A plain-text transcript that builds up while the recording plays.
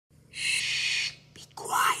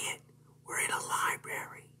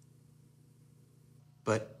library.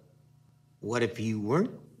 But what if you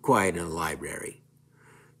weren't quiet in a library?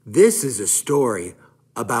 This is a story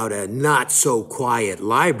about a not-so-quiet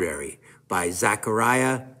library by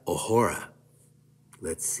Zachariah OHora.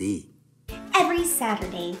 Let's see. Every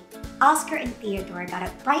Saturday, Oscar and Theodore got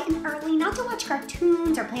up bright and early not to watch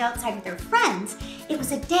cartoons or play outside with their friends. It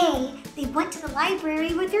was a day they went to the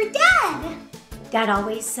library with their dad. Dad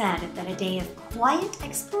always said that a day of quiet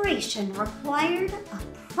exploration required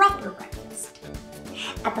a proper breakfast.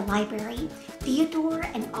 At the library, Theodore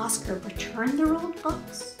and Oscar returned their old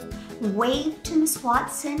books, waved to Miss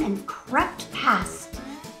Watson, and crept past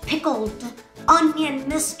Pickled Onion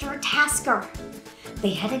Mr. Tasker.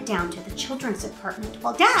 They headed down to the children's department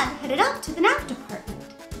while Dad headed up to the nap department.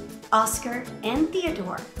 Oscar and Theodore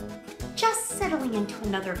were just settling into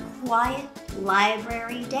another quiet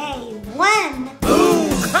library day when... Boom!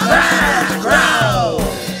 Crash! Growl!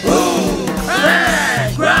 Boom!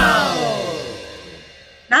 Crash! Growl!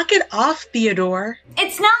 Knock it off, Theodore.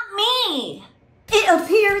 It's not me! It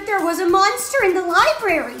appeared there was a monster in the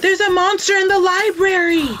library. There's a monster in the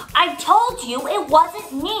library. I told you it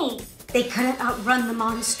wasn't me. They couldn't outrun the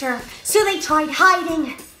monster, so they tried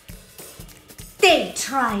hiding. They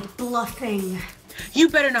tried bluffing. You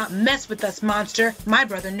better not mess with us, monster. My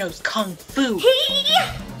brother knows kung fu.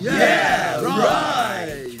 Yeah,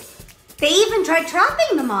 right! They even tried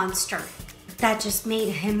trapping the monster. That just made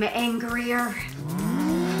him angrier.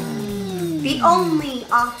 The only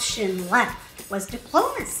option left was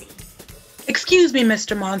diplomacy. Excuse me,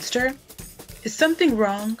 Mr. Monster. Is something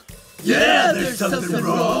wrong? Yeah, there's something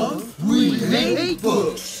wrong. We hate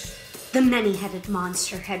books. The many-headed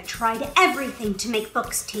monster had tried everything to make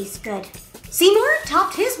books taste good. Seymour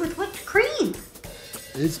topped his with whipped cream.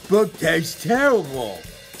 This book tastes terrible.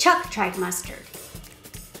 Chuck tried mustard.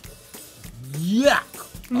 Yuck.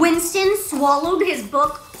 Winston swallowed his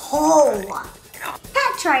book whole.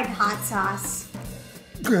 Pat tried hot sauce.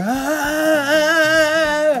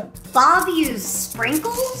 Bob used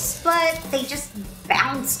sprinkles, but they just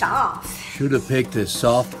bounced off. Should have picked a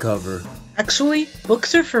soft cover. Actually,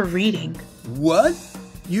 books are for reading. What?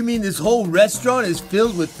 You mean this whole restaurant is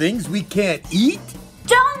filled with things we can't eat?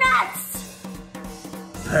 Donuts!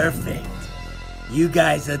 Perfect. You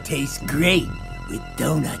guys will taste great with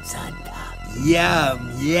donuts on top.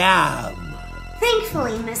 Yum, yum.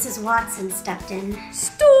 Thankfully, Mrs. Watson stepped in.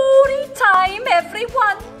 Story time,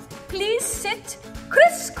 everyone. Please sit.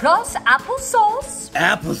 Crisscross applesauce.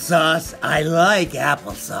 Applesauce. I like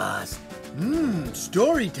applesauce.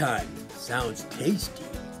 Story time. Sounds tasty.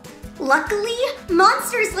 Luckily,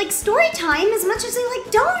 monsters like story time as much as they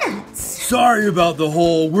like donuts. Sorry about the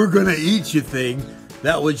whole we're gonna eat you thing.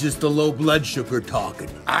 That was just the low blood sugar talking.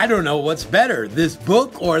 I don't know what's better, this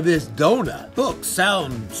book or this donut. Books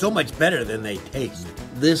sound so much better than they taste.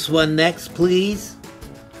 This one next, please.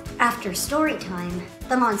 After story time,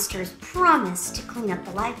 the monsters promised to clean up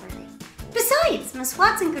the library. Besides, Miss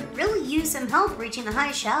Watson could really use some help reaching the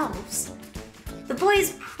high shelves. The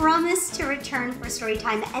boys promised to return for story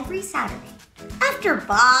time every Saturday. After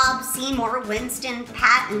Bob, Seymour, Winston,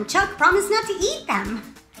 Pat, and Chuck promised not to eat them.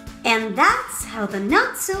 And that's how the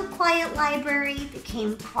not-so-quiet library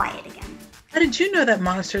became quiet again. How did you know that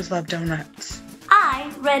monsters love donuts?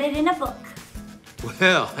 I read it in a book.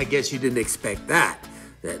 Well, I guess you didn't expect that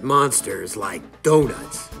monsters like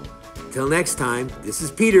donuts. Till next time, this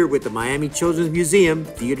is Peter with the Miami Children's Museum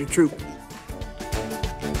Theater Troupe.